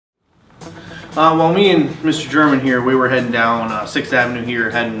Well, me and Mr. German here, we were heading down 6th Avenue here,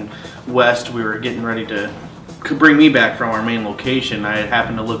 heading west. We were getting ready to bring me back from our main location. I had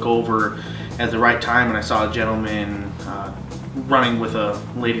happened to look over at the right time and I saw a gentleman running with a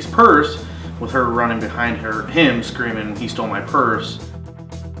lady's purse, with her running behind him screaming, "He stole my purse."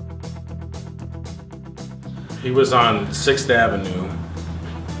 He was on 6th Avenue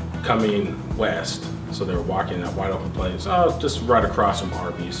coming west. So they were walking that wide open place, just right across from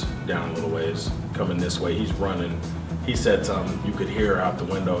Arby's, down a little ways, coming this way. He's running. He said something, you could hear out the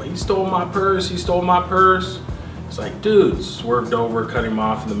window, "He stole my purse, he stole my purse." It's like, dude, swerved over, cut him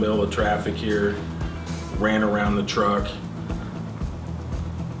off in the middle of traffic here, ran around the truck,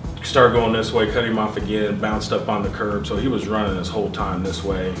 started going this way, cut him off again, bounced up on the curb. So he was running this whole time this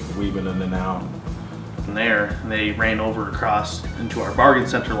way, weaving in and out. From there, they ran over across into our bargain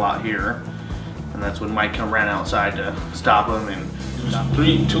center lot here. And that's when Mike ran outside to stop him.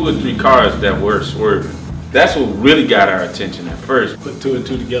 And two or three cars that were swerving. That's what really got our attention at first. Put two and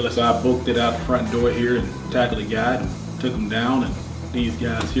two together, so I booked it out the front door here and tackled the guy and took him down. And these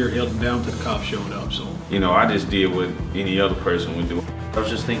guys here held him down till the cops showed up. So, you know, I just did what any other person would do. I was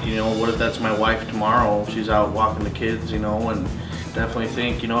just thinking, you know, what if that's my wife tomorrow? She's out walking the kids, you know, and definitely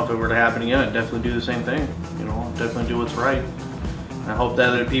think, you know, if it were to happen again, I'd definitely do the same thing. You know, definitely do what's right. I hope that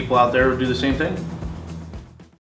other people out there would do the same thing.